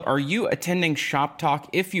Are you attending Shop Talk?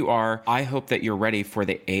 If you are, I hope that you're ready for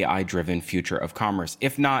the AI-driven future of commerce.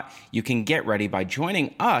 If not, you can get ready by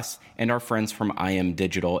joining us and our friends from IM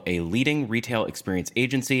Digital, a leading retail experience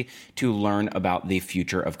agency, to learn about the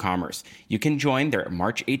future of commerce. You can join their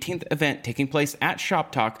March 18th event taking place at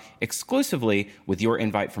Shop Talk exclusively with your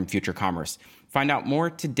invite from Future Commerce. Find out more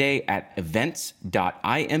today at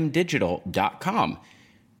events.imdigital.com.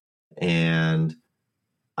 And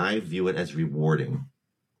I view it as rewarding,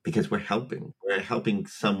 because we're helping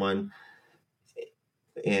someone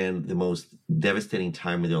in the most devastating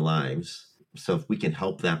time of their lives. So if we can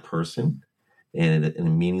help that person in a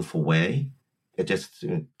meaningful way, it just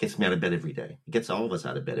gets me out of bed every day. It gets all of us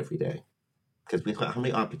out of bed every day. Because how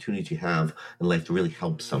many opportunities you have in life to really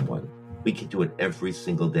help someone? We can do it every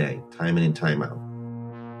single day, time in and time out.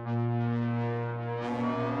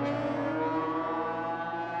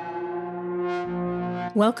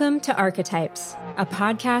 Welcome to Archetypes, a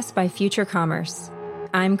podcast by Future Commerce.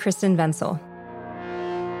 I'm Kristen Wenzel.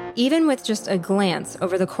 Even with just a glance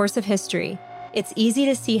over the course of history, it's easy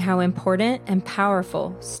to see how important and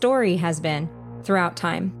powerful story has been throughout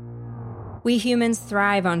time. We humans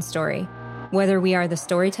thrive on story, whether we are the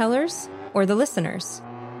storytellers or the listeners.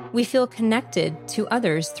 We feel connected to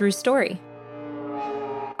others through story.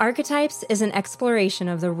 Archetypes is an exploration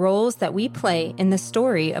of the roles that we play in the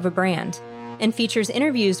story of a brand, and features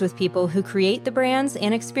interviews with people who create the brands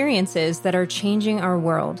and experiences that are changing our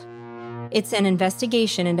world. It's an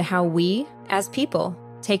investigation into how we, as people,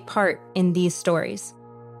 take part in these stories,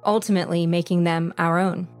 ultimately making them our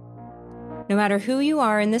own. No matter who you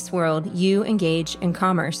are in this world, you engage in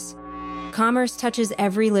commerce. Commerce touches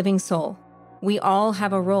every living soul. We all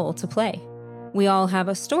have a role to play. We all have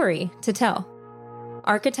a story to tell.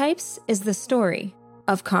 Archetypes is the story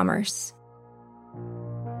of commerce.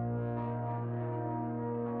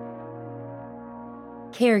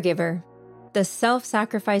 Caregiver, the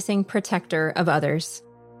self-sacrificing protector of others.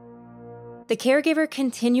 The caregiver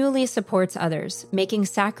continually supports others, making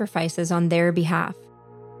sacrifices on their behalf.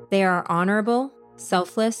 They are honorable,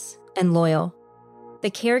 selfless, and loyal.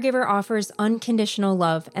 The caregiver offers unconditional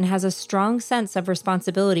love and has a strong sense of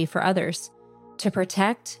responsibility for others, to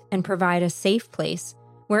protect and provide a safe place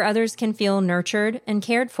where others can feel nurtured and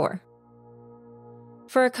cared for.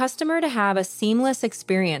 For a customer to have a seamless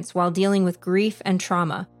experience while dealing with grief and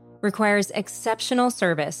trauma requires exceptional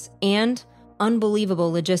service and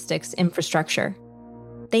unbelievable logistics infrastructure.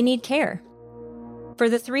 They need care. For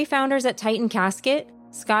the three founders at Titan Casket,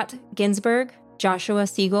 Scott Ginsberg, Joshua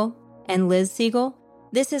Siegel, and Liz Siegel,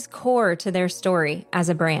 this is core to their story as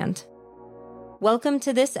a brand. Welcome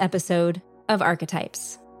to this episode of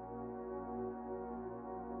Archetypes.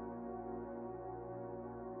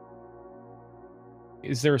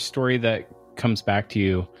 Is there a story that comes back to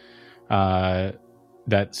you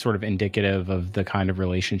that's sort of indicative of the kind of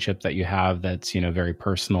relationship that you have that's, very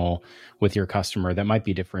personal with your customer that might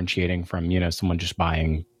be differentiating from, someone just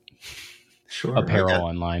buying apparel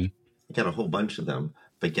online? I got a whole bunch of them.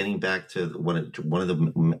 But getting back to one of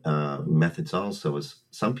the methods also is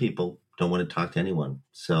some people don't want to talk to anyone.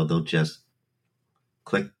 So they'll just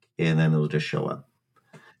click and then it'll just show up.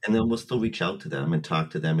 And then we'll still reach out to them and talk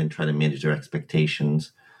to them and try to manage their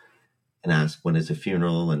expectations and ask when is a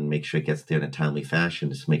funeral and make sure it gets there in a timely fashion,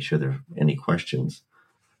 just make sure there are any questions.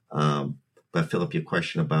 But Philip, your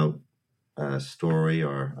question about a story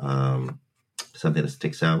or something that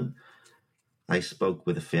sticks out. I spoke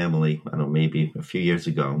with a family, I don't know, maybe a few years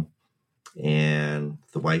ago, and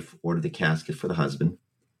the wife ordered the casket for the husband,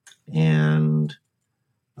 and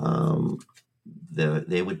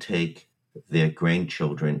they would take their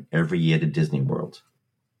grandchildren every year to Disney World.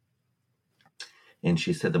 And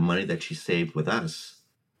she said the money that she saved with us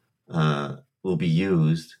will be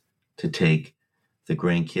used to take the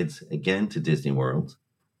grandkids again to Disney World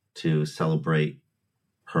to celebrate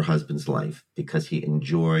her husband's life, because he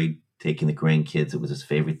enjoyed taking the grandkids. It was his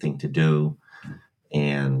favorite thing to do.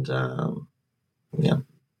 And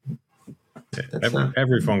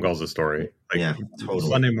every phone call is a story. Totally.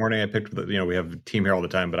 Sunday morning, I picked, we have a team here all the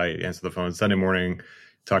time, but I answer the phone. Sunday morning,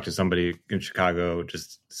 talked to somebody in Chicago,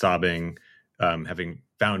 just sobbing, having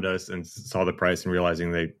found us and saw the price and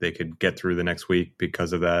realizing they could get through the next week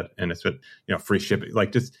because of that. And it's, free shipping,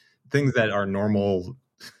 like just things that are normal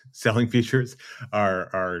selling features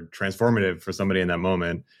are transformative for somebody in that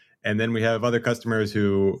moment. And then we have other customers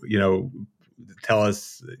who, tell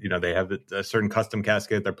us, they have a certain custom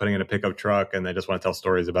casket they're putting in a pickup truck and they just want to tell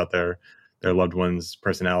stories about their loved one's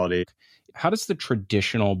personality. How does the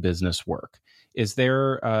traditional business work? Is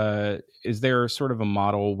there sort of a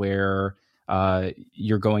model where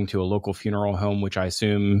you're going to a local funeral home, which I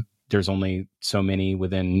assume there's only so many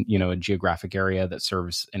within, a geographic area that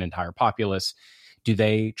serves an entire populace. Do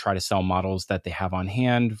they try to sell models that they have on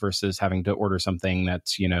hand versus having to order something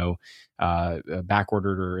that's, back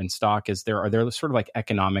ordered or in stock? Are there sort of like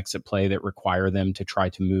economics at play that require them to try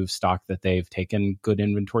to move stock that they've taken good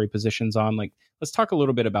inventory positions on? Like, let's talk a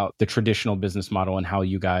little bit about the traditional business model and how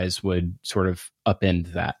you guys would sort of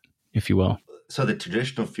upend that, if you will. So the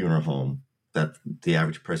traditional funeral home that the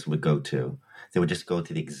average person would go to, they would just go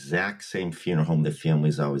to the exact same funeral home the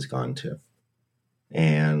family's always gone to.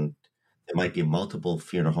 And there might be multiple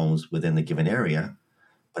funeral homes within the given area,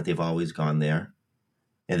 but they've always gone there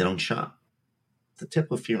and they don't shop. The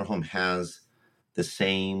typical funeral home has the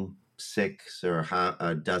same 6 or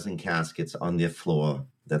a dozen caskets on their floor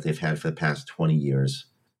that they've had for the past 20 years.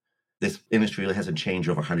 This industry really hasn't changed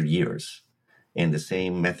over 100 years. And the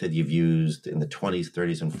same method you've used in the 20s,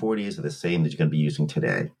 30s, and 40s are the same that you're going to be using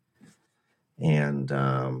today. And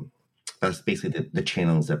that's basically the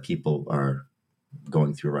channels that people are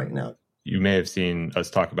going through right now. You may have seen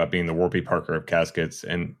us talk about being the Warby Parker of caskets,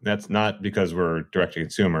 and that's not because we're direct to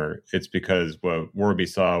consumer. It's because what Warby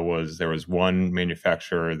saw was there was one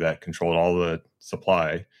manufacturer that controlled all the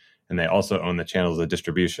supply, and they also owned the channels of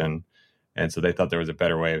distribution. And so they thought there was a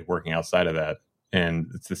better way of working outside of that. And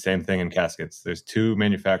it's the same thing in caskets. There's 2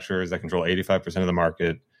 manufacturers that control 85% of the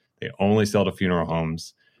market. They only sell to funeral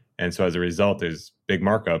homes. And so as a result, there's big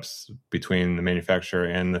markups between the manufacturer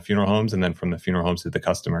and the funeral homes, and then from the funeral homes to the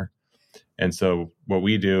customer. And so what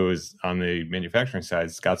we do is on the manufacturing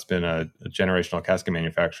side, Scott's been a generational casket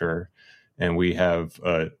manufacturer, and we have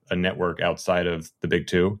a network outside of the big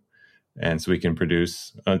 2. And so we can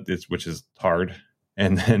produce, which is hard.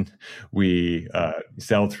 And then we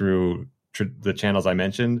sell through the channels I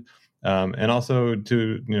mentioned. And also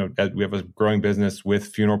we have a growing business with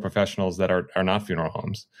funeral professionals that are not funeral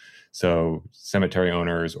homes. So cemetery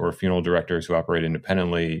owners or funeral directors who operate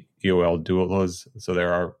independently, EOL doulas.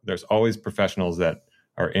 So there's always professionals that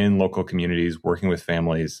are in local communities working with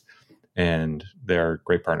families, and they're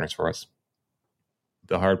great partners for us.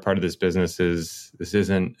 The hard part of this business is this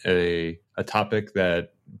isn't a topic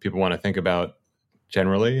that people want to think about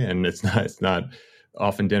generally, and it's not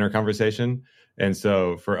often dinner conversation. And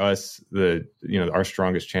so for us, our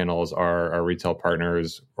strongest channels are our retail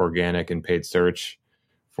partners, organic and paid search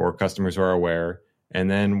for customers who are aware, and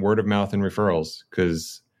then word of mouth and referrals,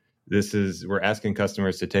 because we're asking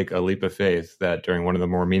customers to take a leap of faith that during one of the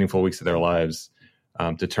more meaningful weeks of their lives,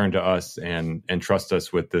 to turn to us and trust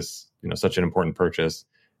us with this, such an important purchase.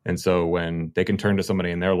 And so when they can turn to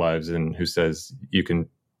somebody in their lives and who says,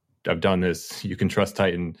 I've done this, you can trust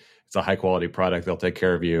Titan, it's a high quality product, they'll take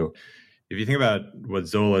care of you. If you think about what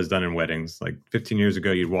Zola has done in weddings, like 15 years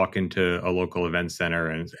ago, you'd walk into a local event center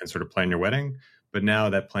and sort of plan your wedding. But now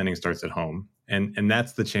that planning starts at home. And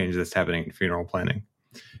that's the change that's happening in funeral planning.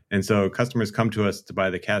 And so customers come to us to buy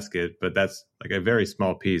the casket, but that's like a very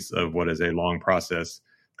small piece of what is a long process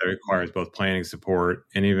that requires both planning support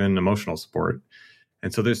and even emotional support.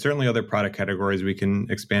 And so there's certainly other product categories we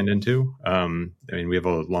can expand into. We have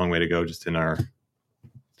a long way to go just in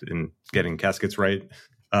getting caskets right.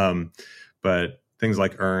 But things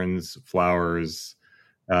like urns, flowers,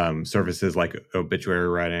 services like obituary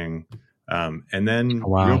writing, and then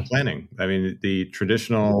real planning. The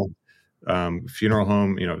traditional funeral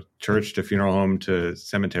home, church to funeral home to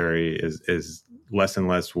cemetery is less and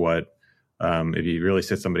less what, if you really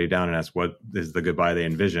sit somebody down and ask what is the goodbye they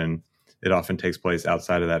envision, it often takes place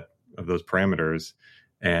outside of those parameters,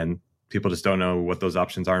 and people just don't know what those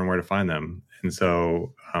options are and where to find them. And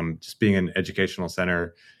so just being an educational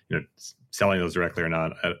center, selling those directly or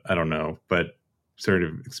not, I don't know, but sort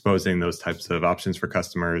of exposing those types of options for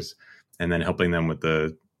customers and then helping them with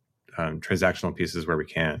the transactional pieces where we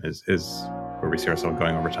can is where we see ourselves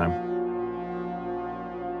going over time.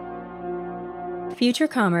 Future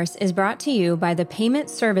Commerce is brought to you by the Payment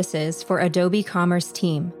Services for Adobe Commerce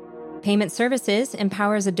team. Payment Services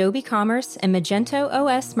empowers Adobe Commerce and Magento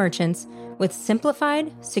OS merchants with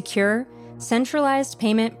simplified, secure, centralized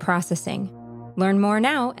payment processing. Learn more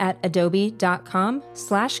now at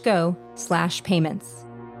adobe.com/go/payments.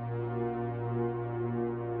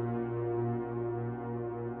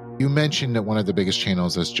 You mentioned that one of the biggest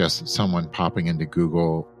channels is just someone popping into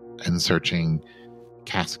Google and searching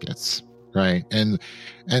caskets, right? And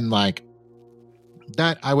like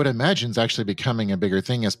that, I would imagine, is actually becoming a bigger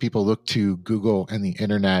thing as people look to Google and the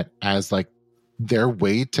internet as like their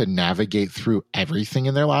way to navigate through everything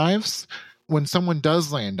in their lives. When someone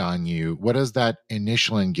does land on you, what does that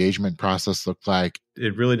initial engagement process look like?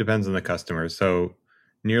 It really depends on the customer. So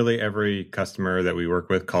nearly every customer that we work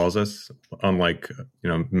with calls us, unlike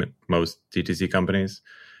most DTC companies.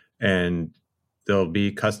 And there'll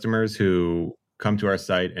be customers who come to our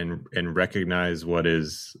site and recognize what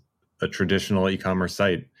is a traditional e-commerce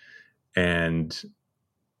site and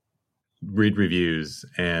read reviews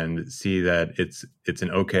and see that it's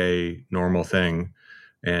an okay, normal thing,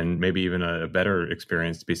 and maybe even a better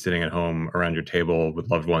experience to be sitting at home around your table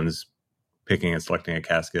with loved ones, picking and selecting a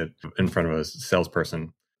casket in front of a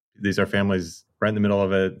salesperson. These are families right in the middle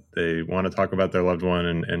of it. They want to talk about their loved one.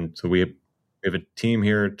 And so we have a team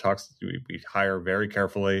here, we hire very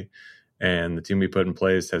carefully, and the team we put in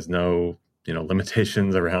place has no,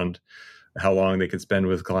 limitations around how long they can spend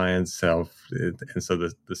with clients. And so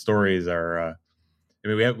the stories are,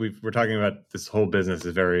 we're talking about this whole business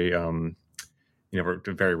is very, we're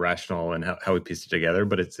very rational in how we piece it together,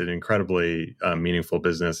 but it's an incredibly meaningful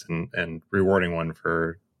business and rewarding one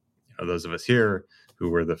for those of us here who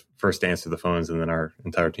were the first to answer the phones, and then our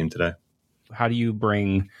entire team today. How do you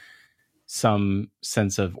bring some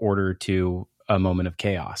sense of order to a moment of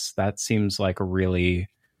chaos? That seems like a really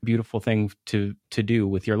beautiful thing to do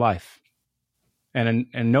with your life, and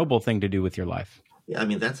a noble thing to do with your life. Yeah, I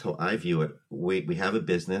mean, that's how I view it. We have a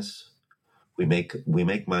business, we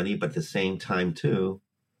make money, but at the same time too,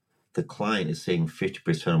 the client is saving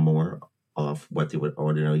 50% or more of what they would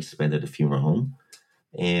ordinarily spend at a funeral home,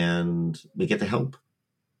 and we get to help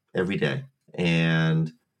every day.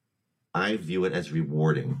 And I view it as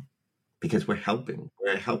rewarding because we're helping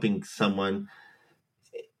someone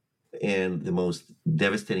in the most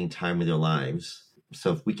devastating time of their lives.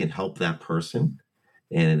 So if we can help that person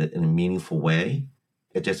in a meaningful way,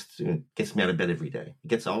 it just gets me out of bed every day. It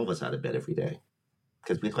gets all of us out of bed every day.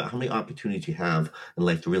 Because how many opportunities you have in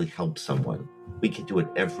life to really help someone. We can do it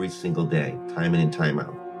every single day, time in and time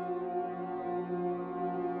out.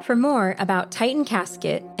 For more about Titan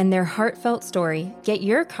Casket and their heartfelt story, get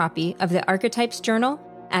your copy of the Archetypes Journal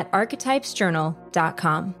at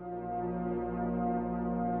archetypesjournal.com.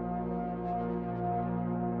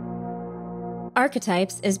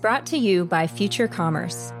 Archetypes is brought to you by Future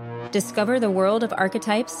Commerce. Discover the world of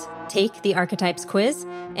archetypes, take the Archetypes quiz,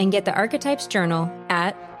 and get the Archetypes Journal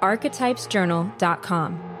at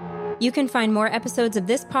archetypesjournal.com. You can find more episodes of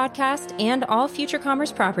this podcast and all Future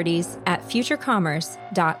Commerce properties at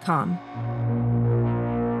futurecommerce.com.